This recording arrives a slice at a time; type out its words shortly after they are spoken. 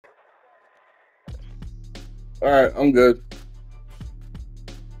All right, I'm good.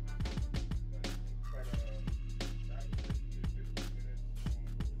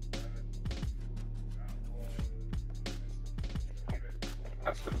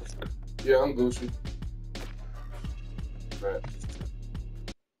 Yeah, I'm Gucci. Right.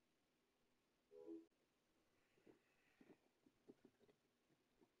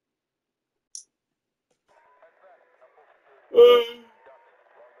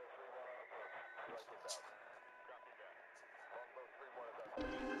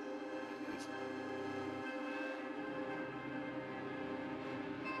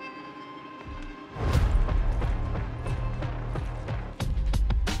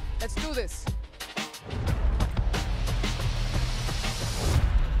 Let's do this.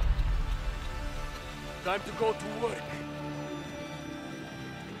 Time to go to work.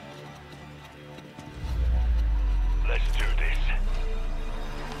 Let's do this.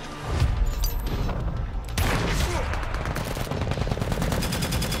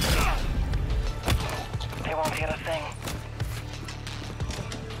 They won't hear a thing.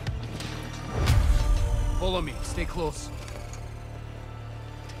 Follow me. Stay close.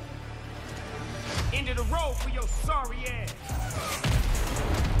 Into the road for your sorry ass.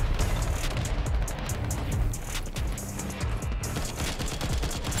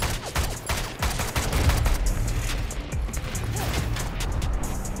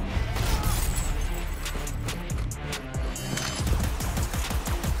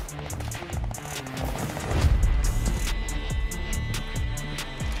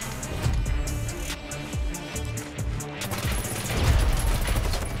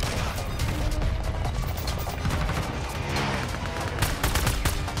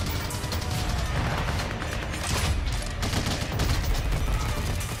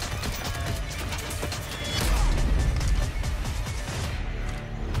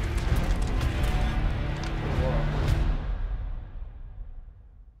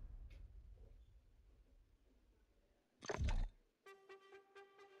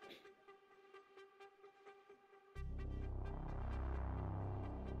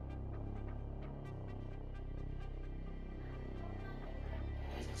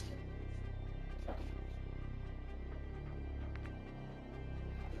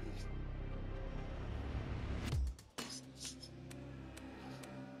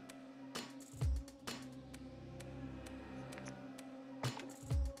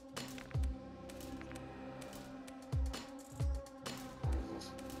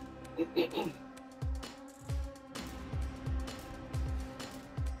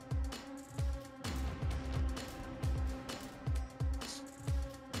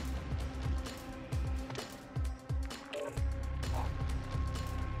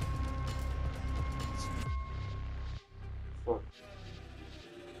 Fuck.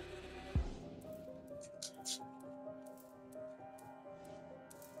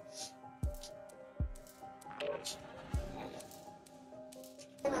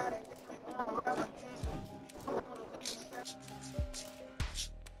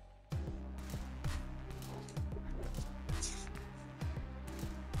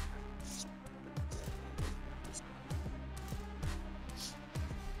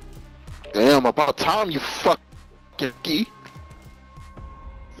 Damn, about time you fucking key.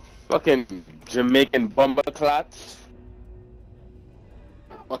 Fucking Jamaican bomber clots.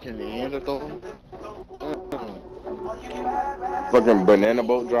 Fucking Neanderthal. Fucking banana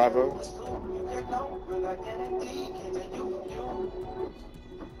boat driver.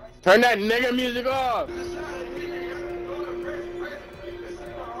 Turn that nigga music off!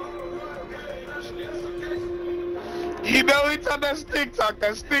 You know he talk that stick talk.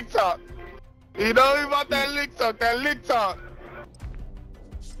 You know he about that lick talk. God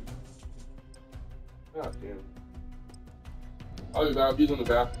damn. Oh, you got he's on the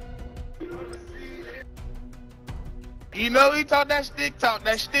back. You know he talk that stick talk.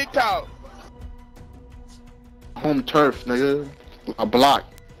 Home turf, nigga. A block.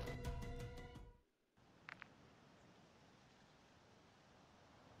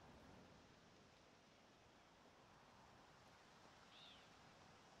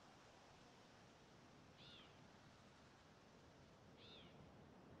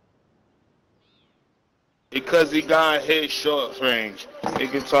 Because he got hit short range. He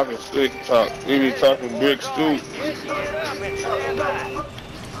can talking stick talk. He be talking bricks too.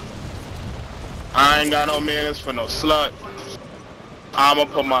 I ain't got no manners for no slut. I'ma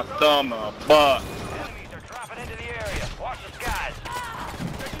put my thumb in her butt. Enemies are dropping into the area. Watch the skies.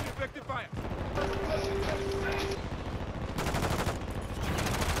 Taking effective fire.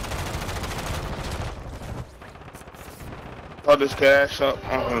 Put this cash up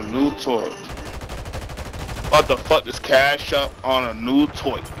on a new tour. About to fuck this cash up on a new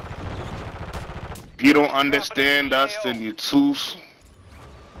toy. If you don't understand us, then you're too.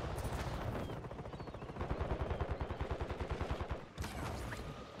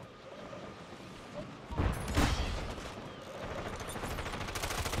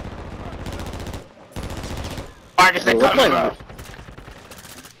 I guess they coming up.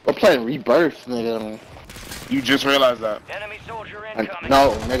 We're playing Rebirth, nigga. You just realized that. Enemy soldier incoming.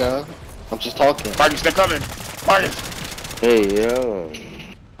 No, nigga. I'm just talking. Marcus, they're coming. Marcus. Hey, yo.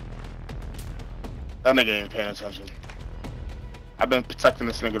 That nigga ain't paying attention. I've been protecting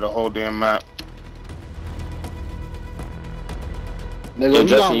this nigga the whole damn map. Nigga, Yo, we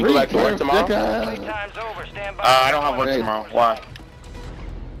Justin, gon' you go back to work Rebirth, tomorrow? nigga. Playtime's over. Stand by. I don't have work Hey. tomorrow. Why?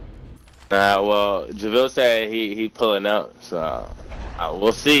 Nah, well, JaVale said he pulling out, so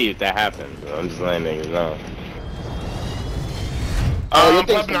we'll see if that happens. I'm just letting niggas know. Oh, you I'm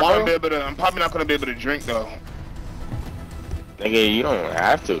think probably not tomorrow? gonna be able to. I'm probably not gonna be able to drink though. Nigga, you don't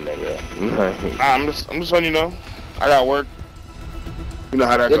have to, nigga. I'm just letting you know. I got work. You know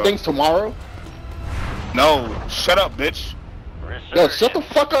how that Your goes. thing's tomorrow? No, shut up, bitch. Yo, shut the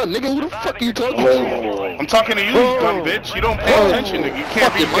fuck up, nigga. Who the fuck are you talking to? I'm talking to you, you dumb bitch. You don't pay attention, nigga. You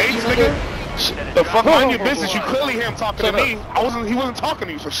can't read dates, nigga. The fuck mind your business. You clearly hear him talking to me. He wasn't talking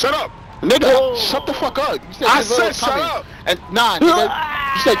to you, so shut up. Nigga, shut the fuck up. You said I JaVale said was shut coming. up. And nah,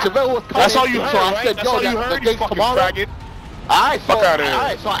 nigga, you said JaVale was coming. That's all you heard, so I right? said, That's yo, all you that heard, you date's fucking tomorrow. faggot. Alright, so, Fuck outta here.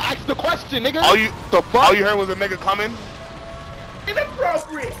 alright, so I asked the question, nigga. All you the fuck? all you heard was a nigga coming.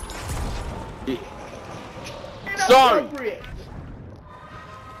 Inappropriate. Sorry. Inappropriate.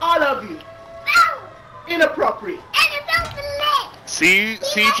 All of you. Inappropriate. See,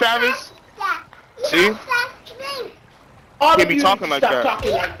 Travis. See? All Can't of be you talking like stop that.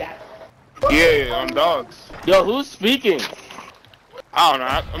 talking like that. Yeah, on dogs. Yo, who's speaking? I don't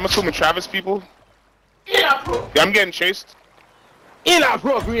know. I'm assuming Travis people. Inappropriate. Yeah, I'm getting chased.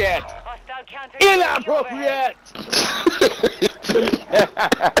 Inappropriate! Hostile counter. Inappropriate!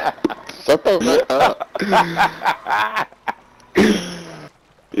 Shut the fuck up.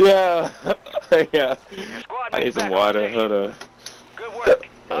 Yeah. Yeah. Squad I need mates some back water. on station. Hold on. Good work.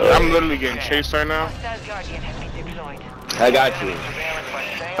 I'm literally getting chased right now. Hostile Guardian has been deployed. I got you. Surveillance by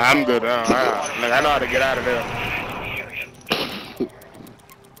staying I'm good. forward. Like, I know how to get out of there.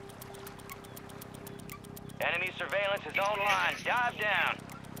 Enemy surveillance is online. Dive down.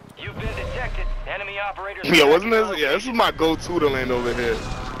 You've been detected. Enemy operators. Yeah, wasn't this? Yeah, this is my go-to to land over here.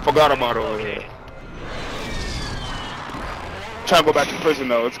 Forgot about it over here. Trying to go back to prison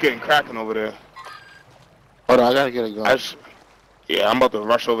though. It's getting cracking over there. Hold on, I gotta get a gun. Yeah, I'm about to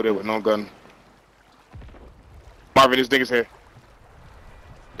rush over there with no gun. Marvin, this nigga's here.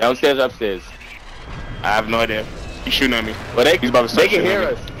 Downstairs, upstairs. I have no idea. He's shooting at me. But He's about to they start can shooting hear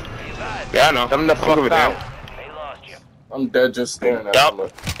at us. me. Yeah, I know. Them the I'm fuck good out. with They lost you. I'm dead just staring at Yup. him.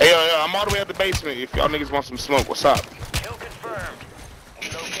 Hey, yo, I'm all the way at the basement. If y'all niggas want some smoke, what's up? Kill confirmed. We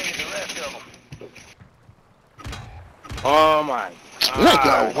located the rest of them. Oh my.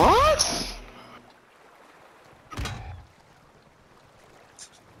 Nigga, what?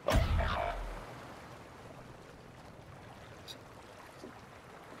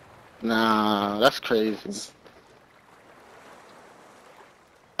 Nah, that's crazy.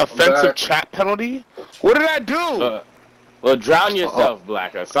 Offensive back. chat penalty? What did I do? Well, drown yourself,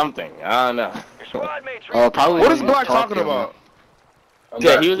 Black, or something. I don't know. Your squad mates Probably. What is when Black you talking about? I'm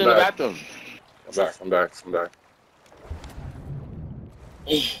Yeah, back, he was in I'm the back. bathroom. I'm back.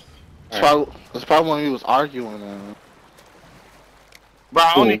 That's probably when he was arguing. Bro,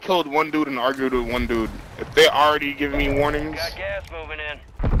 I only killed one dude and argued with one dude. If they're already giving me warnings, got gas moving in.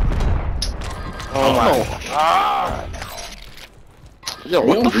 Oh my god. Yo, We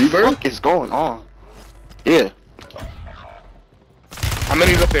what on the Rebirth? fuck is going on? Yeah. how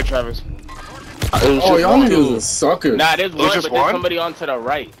many's up there, Travis? It was Oh, just y'all one. niggas a sucker. Nah, there's one, just but there's one? somebody on to the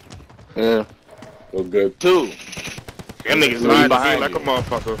right. Yeah. Oh, good. Two. Them niggas Three lying to me behind like a you.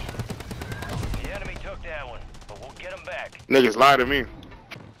 motherfucker. The enemy took that one, but we'll get them back. Niggas lie to me.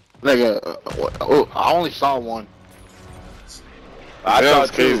 Nigga, I only saw one. I That saw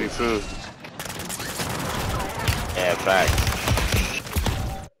was two. crazy too. Yeah, facts.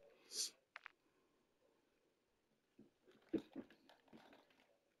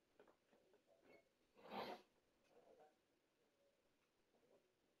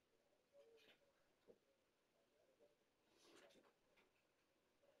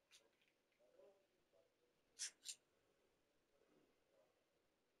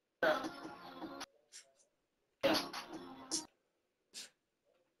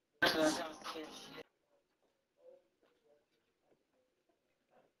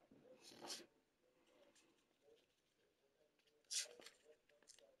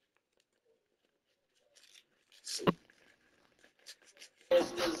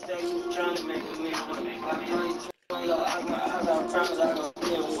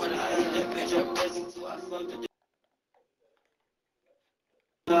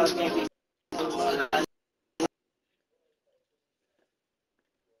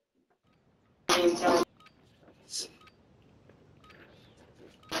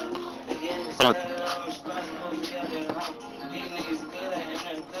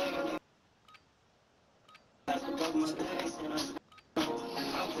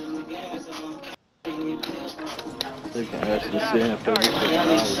 They can actually sit and play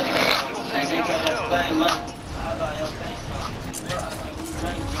this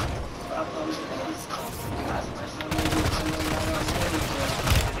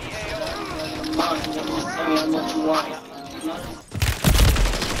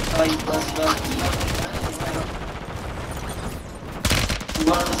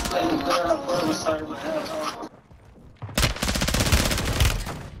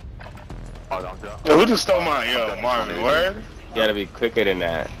Yo, who just stole mine? Yo, Marvin, word? You gotta be quicker than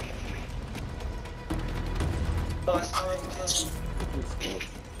that. All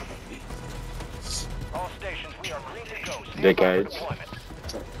stations, we are green to go. Dickheads.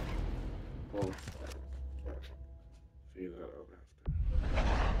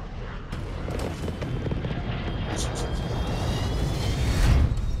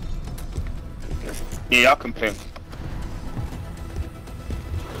 Yeah, y'all can pin.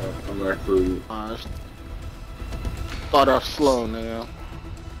 I'm actually honest. Thought I was slow, nigga.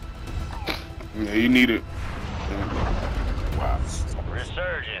 Yeah, you need it.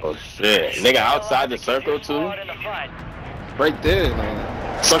 Resurgence. Oh shit. Nigga outside the circle too? Right there,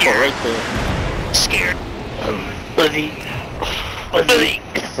 man. Circle right there. Scared. Buzzy. Buzzy.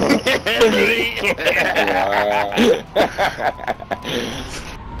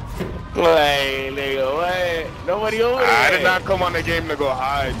 Wait, nigga, what? Nobody over there. I did not come on the game to go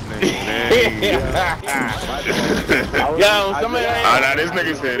hide, nigga. Yo, somebody. Nah, this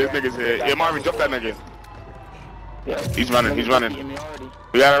nigga's here. This nigga's here. Yeah, Marvin, jump that nigga. He's running. He's running.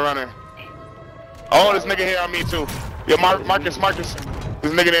 We got a runner. Oh, this nigga here on me too. Yeah, Marcus.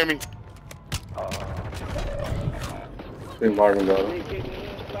 This nigga near me. Hey, Marvin, though.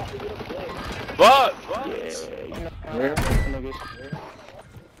 Fuck.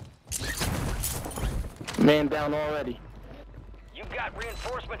 Man down already. You got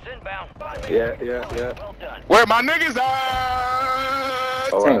reinforcements inbound. Yeah. Well done. Where my niggas at?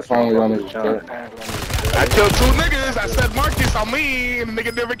 Oh, trying to find on this. I killed 2 niggas. I said Marcus on me, and the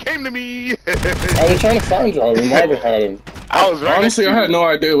nigga never came to me. I was trying to find y'all, and Marvin had him. I was right. Honestly, I had no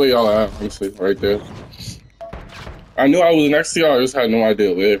idea where y'all at, honestly, right there. I knew I was next to y'all, I just had no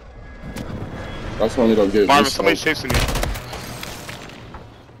idea where. That's when we don't get Marvin, somebody's chasing you.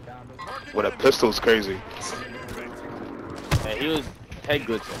 With a pistol's crazy. Man, he was head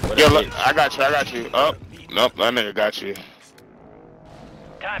glitching. Yo, look, I got you. Oh, nope, that nigga got you.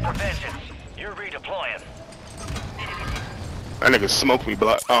 Time for vengeance. You're redeploying. That nigga smoked me,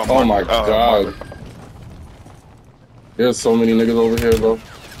 blood. Oh my god. There's so many niggas over here, bro. I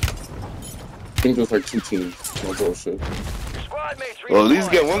think there's like 2 teams. No bullshit. Your squad mates Well, at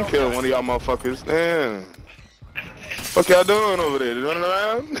least get 1 kill, one of y'all motherfuckers. Damn. What y'all doing over there? You running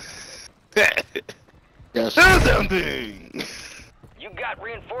around? Yes. Do something. You got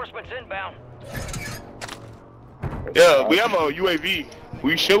reinforcements inbound. Yeah, we have a UAV.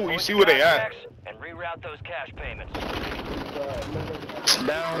 We see where they at. And reroute those cash payments.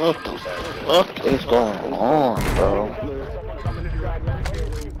 What the fuck is going on, bro?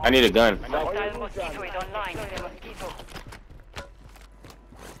 I need a gun.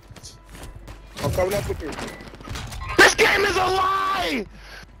 I'm coming up with you. This game is a lie!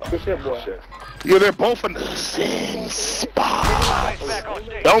 Good shit, boy. Yeah, they're both in the same spot.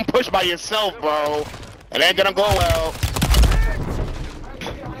 Don't push by yourself, bro. It ain't gonna go well.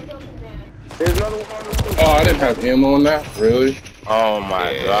 There's another one. Oh, I didn't have ammo on that? Really? Oh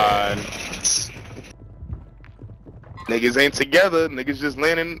my god. Niggas ain't together. Niggas just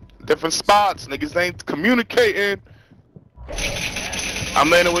landing different spots. Niggas ain't communicating. I'm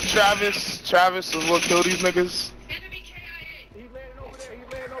landing with Travis. Travis is what killed these niggas. He's landing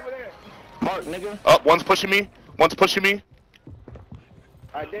over there. Mark, nigga. Oh, one's pushing me.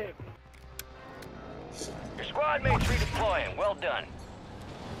 I did. Your squad mates redeploying. Well done.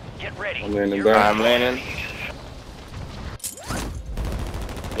 Get ready. I'm landing You're down. I'm landing.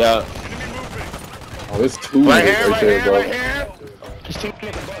 Yo, Oh, there's 2 Right niggas here, right there, bro. right here.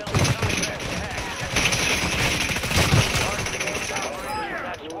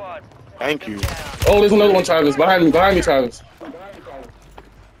 that squad. Thank you. Oh, there's another one, Travis. Behind me, Travis.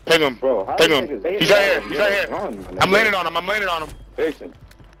 Ping him. Ping him. He's right here. I'm landing on him.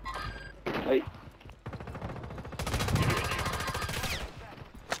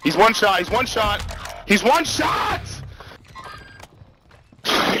 He's one shot. He's one shot. He's one shot.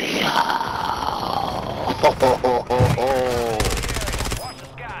 Watch the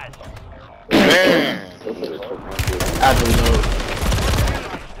skies. Man.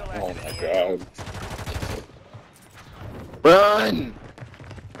 Oh my god. Run.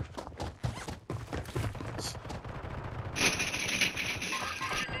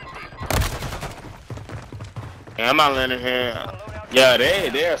 Yeah, I'm not landing here. Yeah,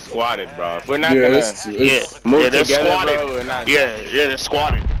 they're squatted, bro. If we're not Yeah, gonna it's move they're together, squatted. bro. We're not. Yeah, they're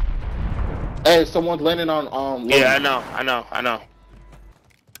squatted. Hey, someone's landing on Yeah, I know.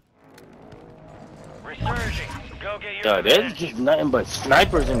 Resurging. Go get your Yo, there's revenge. just nothing but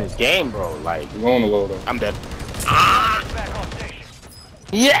snipers in this game, bro. Like, I'm going to load up. I'm dead. Back on station.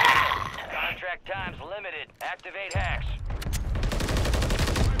 yeah. Contract time's limited. Activate hacks.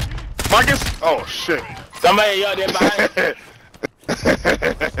 Marcus? Oh shit. Somebody, yo, they're behind.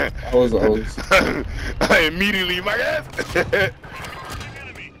 I was. I immediately, Marcus.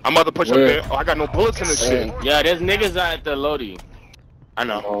 I'm about to push up Where? there. Oh, I got no bullets in this shit. Yeah, there's niggas at the Lodi. I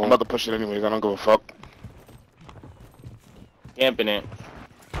know. Oh. I'm about to push it anyways. I don't give a fuck. Camping it.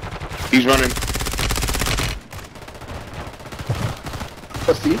 He's running.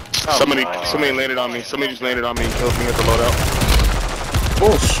 pussy. Somebody landed on me. Somebody just landed on me and killed me at the loadout.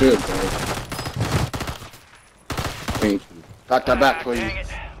 Oh shit, bro. Thank you. Got that back for you. Dang it.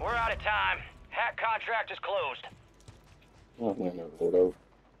 We're out of time. Hack contract is closed. Oh man, that loadout.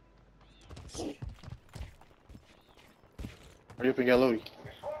 Hurry up and get Louis.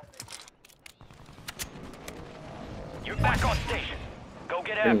 You're back on station. Go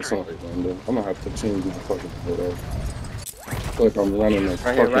get I didn't after it. sound like London. I'm gonna have to change the fucking loadout. I feel like I'm running like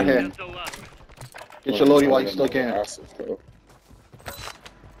Right here, fucking. right here. Get your loadie while you still can. Assets, bro.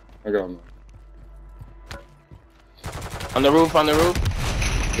 I got him. On the roof, on the roof.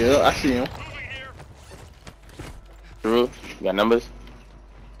 Yeah, I see him. The roof. You got numbers?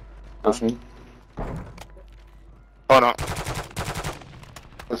 Pushing. Hold on.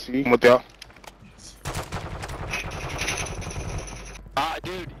 Let's see. I'm with y'all.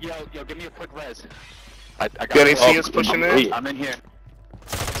 Dude, yo, give me a quick res. I got Yeah, they see us pushing in. I'm in here.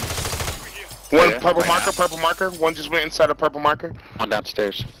 One purple marker. One just went inside a purple marker. I'm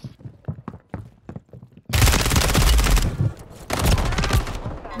downstairs.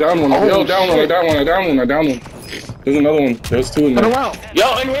 Down one. Oh, Yo, down one. shit. Down one. Down one. Down one. There's another one. There's two in Turn there. around.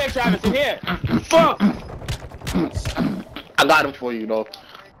 Yo, in here, Travis, in here. Fuck. I got him for you, though.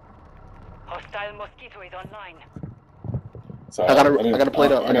 Hostile mosquito is online. Sorry, I gotta didn't- play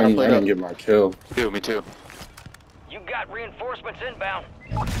it up. I gotta play it I up. didn't get my kill. Me too. You got reinforcements inbound.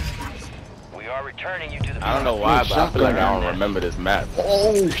 We are returning you to the I don't know why, but I feel like I don't remember this map.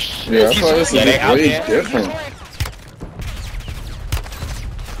 Oh, shit. Yeah, I thought this Yeah, they out was way there. different.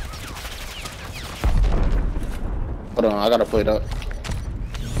 Hold on, I gotta play it up.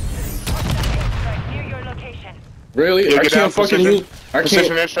 Right near your location. Really? Yeah, I get down, can't fucking precision. use. I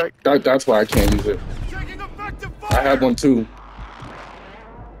Precision can't. airstrike. That's why I can't use it. I had one too.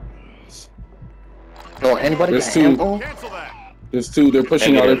 Yo, anybody There's got two. ammo? Cancel that. There's two. They're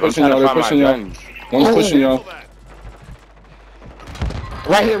pushing y'all. They're I'm pushing trying y'all. to They're find pushing my y'all. guns. One's pushing y'all. Cancel that.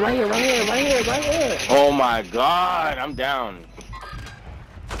 Right here, right here, right here, right here, right here. Oh my god, I'm down.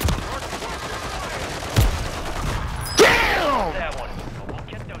 that one. We'll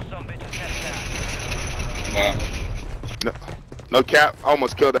get those some bitches next time. No cap. I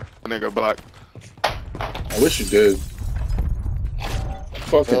almost killed that nigga Black. I wish you did.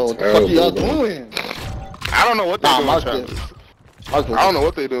 Fucking Yo, what the fuck terrible, y'all bro. doing? I don't know what they're Nah, doing, Marcus. Travis. Marcus, I don't know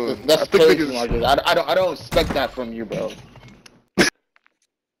what they're doing. That's I think crazy, niggas- Marcus. I don't expect that from you, bro.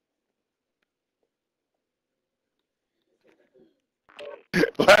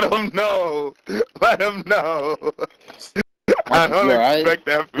 Let them know. Let them know. I don't You alright? expect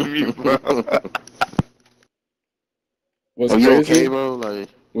that from you, bro. What's Are you crazy? okay, bro? Like,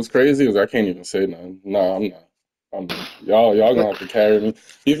 What's crazy is I can't even say nothing. No, I'm not. Y'all gonna have to carry me.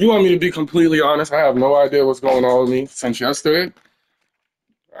 If you want me to be completely honest, I have no idea what's going on with me since yesterday.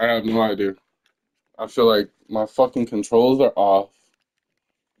 I have no idea. I feel like my fucking controls are off.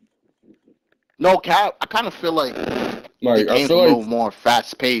 no cap. I kind of feel like Like the I game's a feel little like more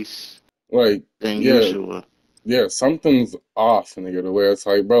fast paced than yeah. usual. Yeah, something's off, nigga. The way it's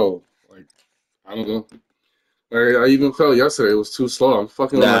like, bro, like I don't know. Like I even felt yesterday it was too slow. I'm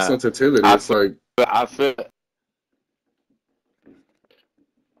fucking with my Nah. sensitivity. I It's like I feel.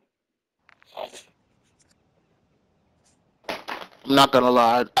 I'm not gonna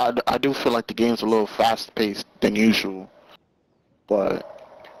lie. I do feel like the game's a little fast paced than usual, but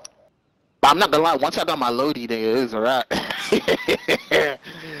I'm not gonna lie. Once I got my loadie, there it is alright.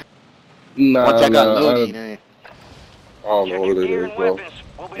 Nah, Once I got nah, loaded, I don't know what it is, bro.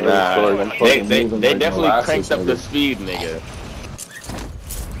 Nah, they moving like definitely molasses, cranked up the nigga. speed, nigga.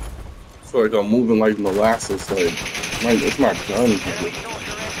 I feel like I'm moving like molasses. Like it's my gun, nigga.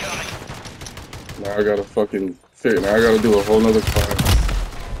 Now I gotta fucking fit. Now I gotta do a whole nother class.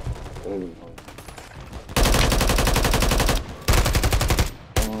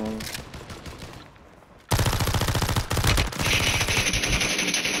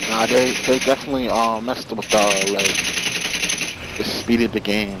 Nah, they definitely messed with the speed of the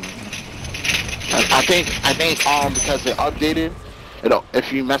game. I think because they updated,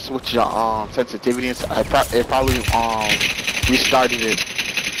 if you mess with your sensitivity, it probably restarted it.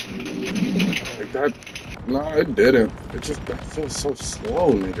 Like that. Nah, it didn't. It just that feels so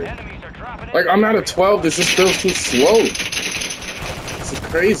slow, nigga. Like I'm at a 12. This just feels too slow. This is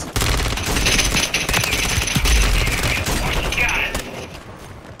crazy.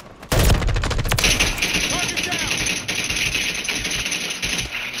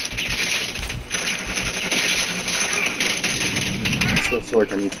 I still feel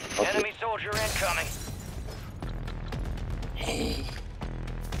like I need to up it. Enemy soldier incoming.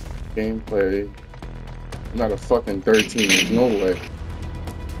 Gameplay. I'm not a fucking 13. There's no way.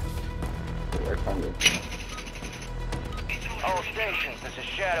 All stations, this is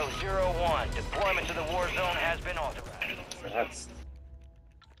Shadow 01. Deployment to the war zone has been authorized.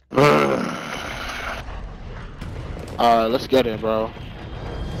 Let's get it, bro.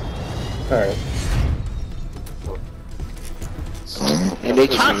 Alright. And they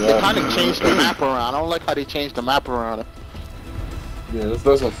kind of changed the map around. I don't like how they changed the map around. Yeah, this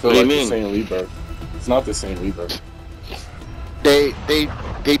doesn't feel like the same rebirth. It's not the same rebirth. They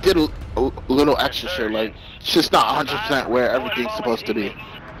did a little extra shit. Like, it's just not 100% where everything's supposed to be.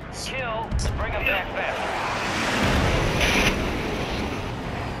 Kill, bring them back faster.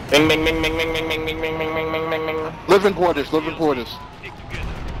 Bing, bing, bing, bing, bing, bing, bing, bing, bing, bing, bing, bing, bing. Living quarters.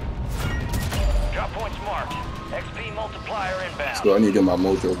 Drop points marked. XP multiplier inbound. So I need to get my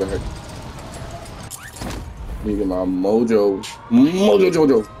mojo back. I need to get my mojo.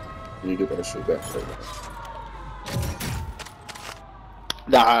 Mojo. I need to get that shit back.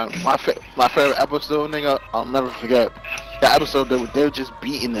 Nah, my favorite episode, nigga, I'll never forget. The episode they were just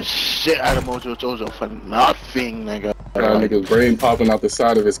beating the shit out of Mojo Jojo for nothing, nigga. That nigga's brain popping out the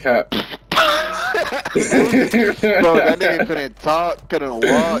side of his cap. Bro, that nigga couldn't talk, couldn't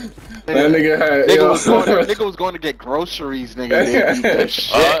walk. That nigga had. Nigga was going to get groceries, nigga. They beat the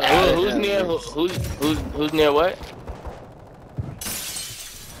shit. Who's near what?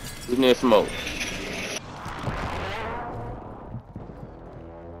 Who's near smoke?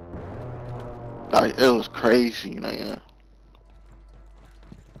 Like, it was crazy, nigga.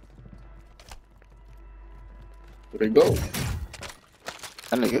 Where'd they go?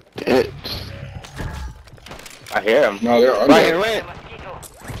 That nigga dead. I hear him. No, they're under. Right here.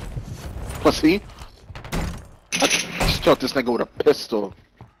 Pussy. I shot this nigga with a pistol.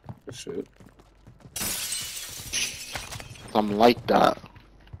 Shit. Something like that.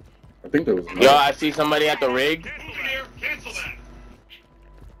 I think there was. Yo, I see somebody at the rig.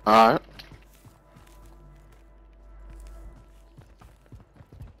 Alright.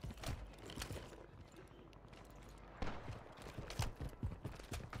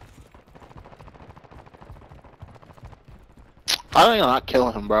 I think I'll not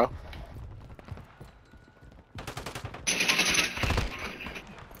kill him, bro.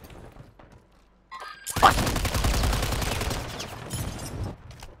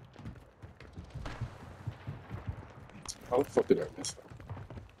 How the fuck did I miss that?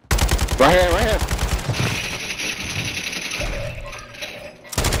 Right here.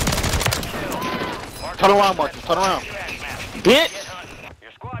 Turn around, Marcus. Turn around. Bitch!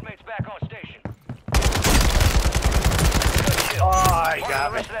 Your squad mates back on station. Oh, you Mark got the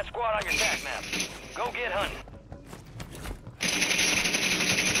me. rest of that squad on your attack map. Go get hunting.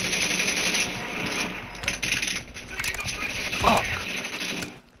 Fuck.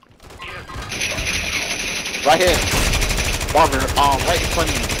 Right here. Marvin, right in front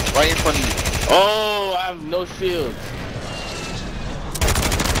of you. Right in front of you. Oh, I have no shield.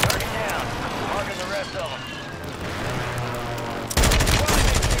 Target down. Marking the rest of them.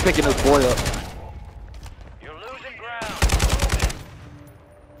 Picking this boy up. You're losing ground.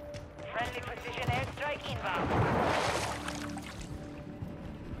 Friendly precision airstrike inbound.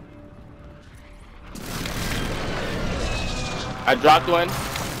 I dropped one.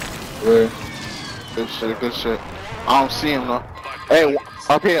 Where? Good shit. I don't see him though. Hey,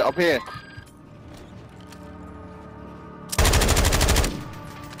 up here.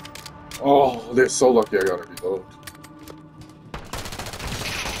 Oh, they're so lucky I got a reload.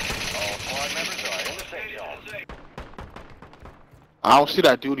 I don't see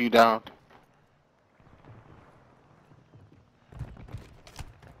that dude you down.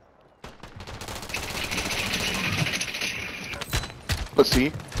 Pussy.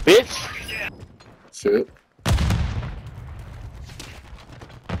 Bitch. Shit.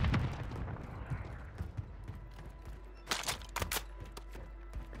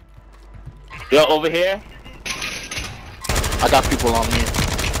 Yo, over here. I got people on me.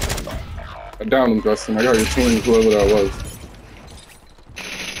 I downed him, Justin. I got your team, whoever that was.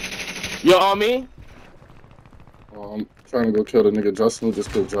 Yo, on me? I'm trying to go kill the nigga Justin who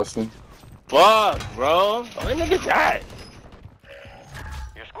just killed Justin. Fuck, bro. Where niggas at?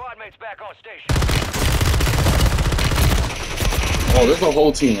 Your squad mate's back on station. Oh, there's a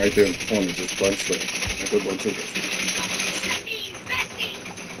whole team right there in the corner, just bunched there. Like a bunch of us.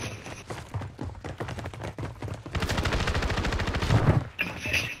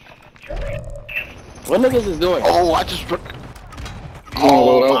 What niggas is doing? Oh, I just.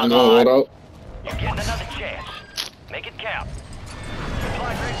 Load out, load out. You're getting another chance. Make it count.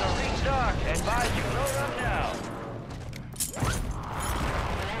 Supply crates are restocked. Advise you load up now.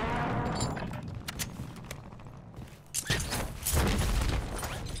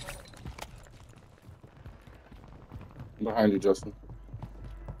 Behind you, Justin.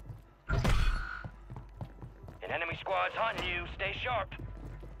 An enemy squad's hunting you. Stay sharp.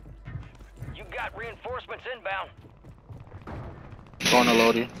 You got reinforcements inbound. Going to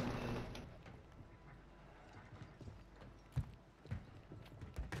load you.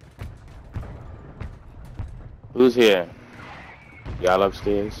 Who's here? Y'all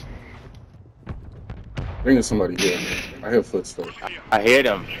upstairs? Bringing somebody here. I hear footsteps. I hear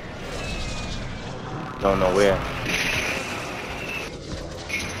them. Don't know where.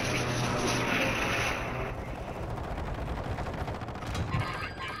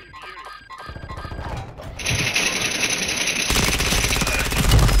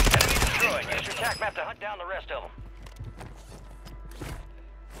 Enemy destroyed. Use your attack map to hunt down the rest of them.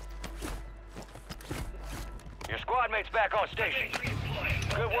 Your squad mate's back on station.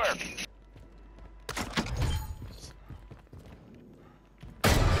 Good work.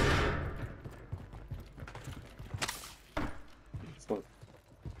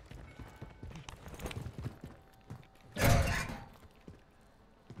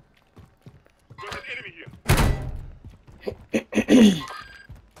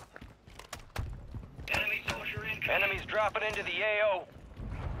 Enemies dropping into the AO.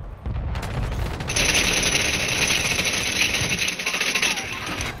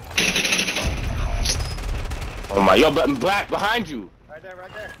 Oh my, yo, black behind you. Right there,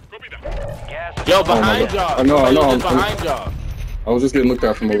 right there. Gas. Yo, behind God. y'all. I know, I know, Somebody I'm- behind y'all. I was just getting looked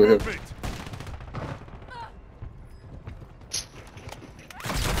at from over here.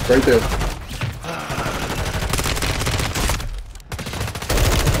 Right there.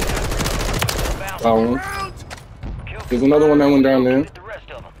 That one. There's another one that went down there. The rest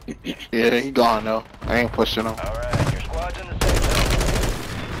of them. Yeah, he gone though. I ain't pushing him. All right, your squad's in the safe zone.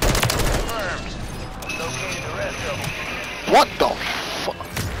 Confirmed. Locating the rest of them. What the fuck?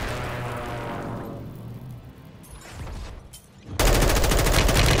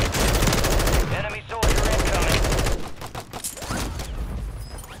 Enemy soldier incoming.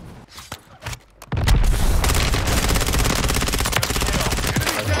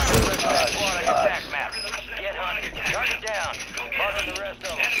 Squad on your attack map. Get hunted. Target down. Marking the rest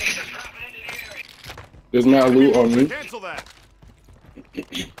of them. There's now loot on me. Cancel that.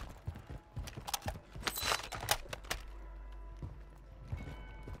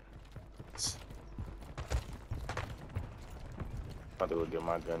 About to go get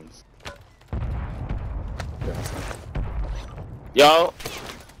my guns. Yo,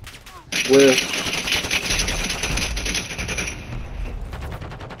 Where?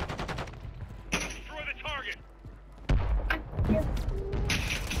 Destroy the target.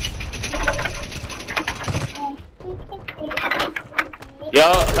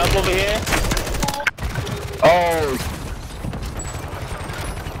 yo, help over here. Oh,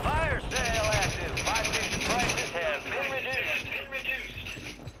 Fire sale active. Buy station prices have been reduced.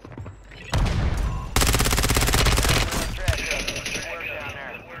 Work down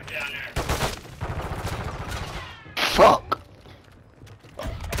there. fuck.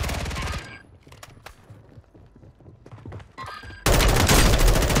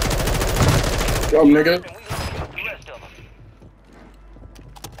 Yo, nigga. And we locate the rest of them.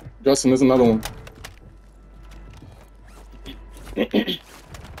 Justin, there's another one.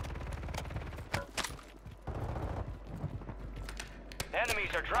 Enemies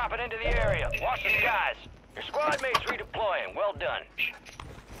are dropping into the area. Watch the skies. Your squad mates redeploying. Well done.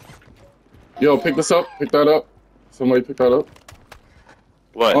 Yo, pick this up. Pick that up. Somebody pick that up.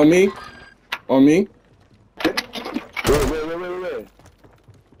 What? On me. On me. Wait.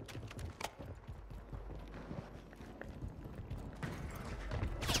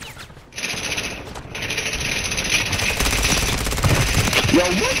 Yo,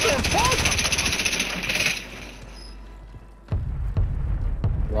 what the fuck?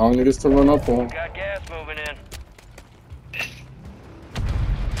 Wrong niggas to run up on. Got gas moving in.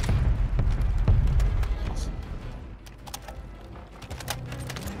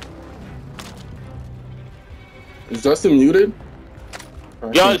 Is Justin muted?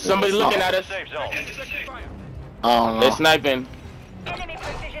 Yo, somebody looking at us. Safe zone. Oh, They're no. sniping. Enemy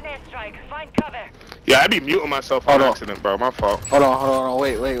precision airstrike. Find cover. Yeah, I be muting myself on accident, bro. My fault. Hold on.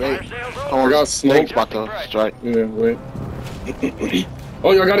 Wait. Fire sales Come over. on, I got smoked. about to strike. Yeah, wait.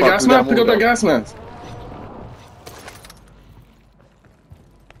 Oh, y'all got a Fuck, gas we mask? got Pick up moved that up. gas mask.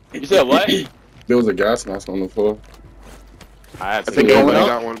 You said what? There was a gas mask on the floor. I I think going everybody up?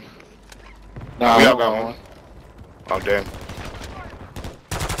 got one. Nah, We all hold got on. one. Oh, damn.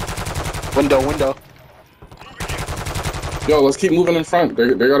 Window. Yo, let's keep moving in front.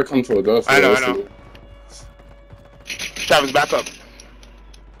 They gotta come to a dust. I know. Travis, back up.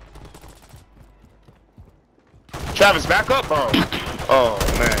 Travis, back up, bro. Oh,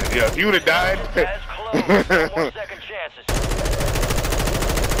 man. Yeah, if you would have died. As close. No more second chances.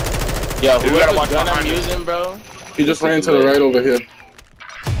 Yo, You gotta whoever watch gun I'm behind you. using, bro. He just ran to the right over here.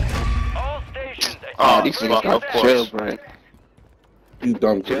 All stations. Oh, These fuck, niggas got of course. jailbreak. He's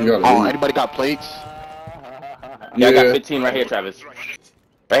dumb. He gotta Oh, leave. anybody got plates? Yeah, I got Yeah. 15 right here, Travis.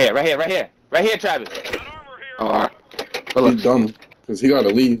 Right here, Travis. Alright. He's dumb. Because he gotta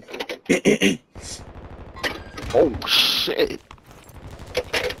leave. Oh, shit.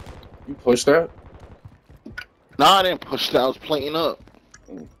 You push that? Nah, I didn't push that. I was plating up.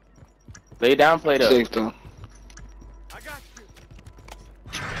 Lay down, plate up. Safe though.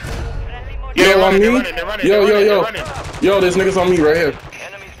 Yeah, Yo, they're on me? running, they're running. Yo. Yo, there's niggas on me right here.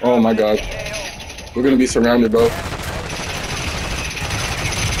 Oh my god. We're gonna be surrounded, bro.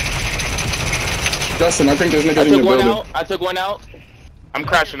 Justin, I think there's niggas in your building. I took one out. I'm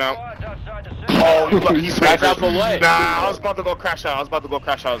crashing out. Oh, you lucky Crash out for what? Nah, I was about to go crash out. Don't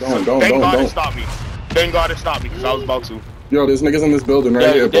Thank God don't. it stopped me. Thank God it stopped me, because I was about to. Yo, there's niggas in this building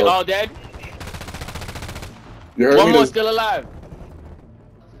right here, They're bro. all dead. You heard One me? more There's- still alive.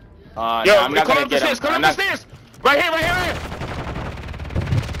 Yo, Nah, I'm not come gonna up the get stairs, him. come I'm up the not- stairs. Right here.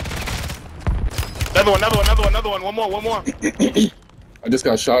 Another one. One more. I just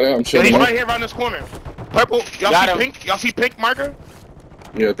got shot at. I'm Yeah, shooting he's him. right here around this corner. Purple. Y'all Got see him. pink? Y'all see pink marker?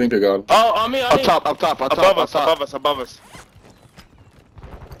 Yeah, I think I got him. Oh, on me. Up top. Above us.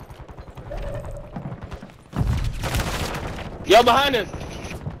 Yo, behind us.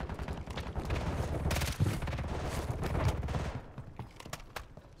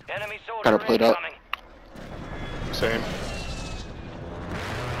 Enemy soldier Gotta plate up. incoming. Same.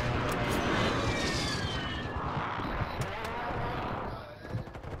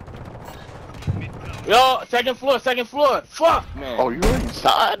 Yo, second floor. Fuck, man. Oh, you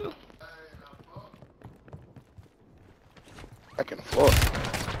inside? Back in the floor.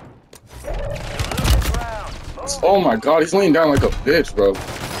 Oh my god, he's laying down like a bitch, bro.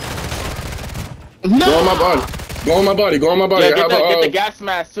 No! Go on my body. Yeah, I have get the a, gas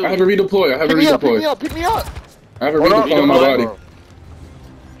mask too. I have a redeploy. Pick me up. I have a Hold on, redeploy on my body.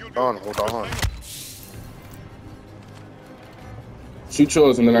 Hold on. Shoot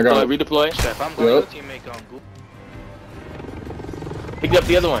yours and then I got it. Redeploy. I'm going Yep. to your teammate on Google. Pick up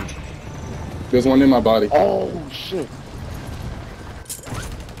the other one. There's one in my body. Oh, shit.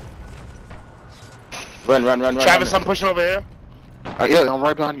 Run. Travis, I'm pushing over here. Yeah, I'm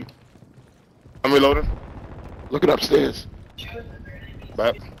right behind you. I'm reloading. Look it upstairs.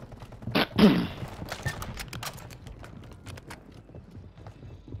 Back.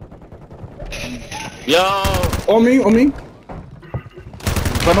 Yo. On me.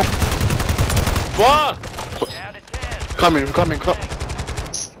 Fuck. Down to 10. Coming. Gas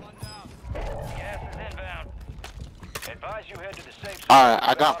is inbound. Advise you head to the safe zone. Alright,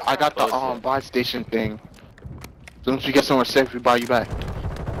 I got the buy station thing. As soon as we get somewhere safe, we buy you back.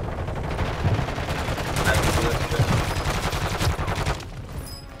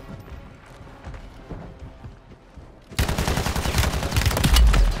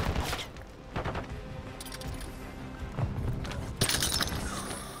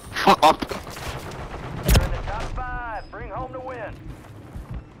 Fuck up. You're in the top 5. Bring home the win.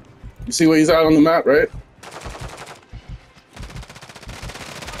 You see where he's at on the map, right?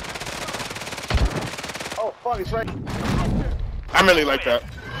 I'm really like that.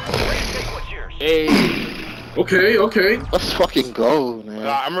 Take what's yours. Hey. Okay, okay. Let's fucking go, man.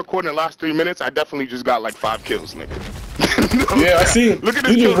 I'm recording the last 3 minutes. I definitely just got like 5 kills, nigga. Yeah, I see. Look at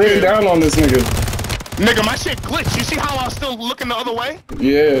this You kill just rain cam. down on this nigga. Nigga, my shit glitched. You see how I was still looking the other way?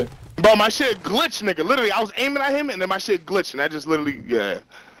 Yeah. Bro, my shit glitched, nigga. Literally, I was aiming at him and then my shit glitched and I just literally, yeah.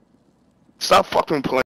 Stop fucking playing.